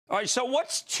All right, so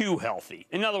what's too healthy?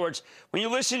 In other words, when you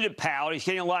listen to Powell, he's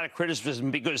getting a lot of criticism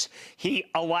because he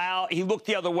looked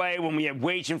the other way when we had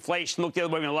wage inflation, looked the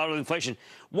other way when we had a lot of inflation.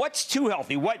 What's too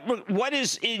healthy? What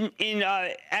is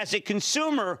as a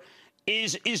consumer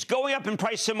is going up in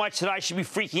price so much that I should be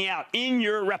freaking out in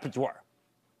your repertoire?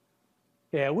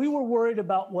 Yeah, we were worried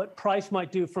about what price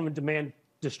might do from a demand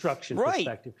destruction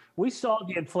perspective. We saw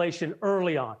the inflation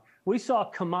early on. We saw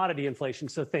commodity inflation,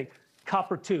 so think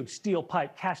copper tube, steel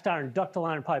pipe, cast iron, ductile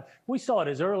iron pipe. We saw it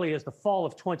as early as the fall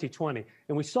of 2020,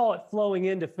 and we saw it flowing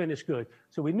into finished goods.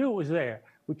 So we knew it was there.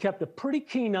 We kept a pretty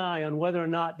keen eye on whether or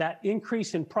not that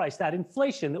increase in price, that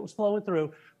inflation that was flowing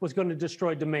through, was going to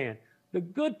destroy demand. The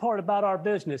good part about our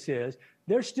business is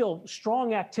there's still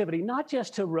strong activity, not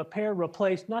just to repair,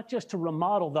 replace, not just to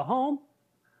remodel the home,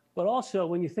 but also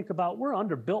when you think about we're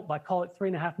underbuilt by, call it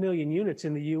 3.5 million units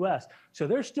in the U.S. So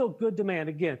there's still good demand,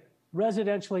 again,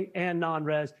 residentially and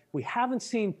non-res. We haven't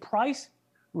seen price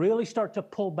really start to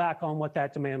pull back on what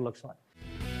that demand looks like.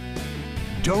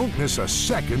 Don't miss a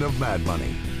second of Mad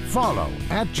Money. Follow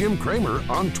 @Jim Cramer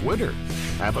on Twitter.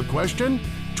 Have a question?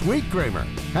 Tweet Cramer.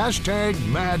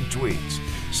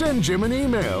 #MadTweets. Send Jim an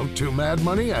email to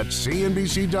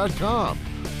madmoney@cnbc.com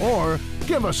or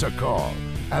give us a call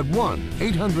at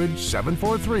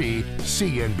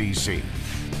 1-800-743-CNBC.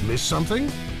 Miss something?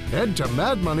 Head to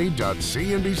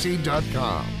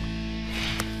madmoney.cnbc.com.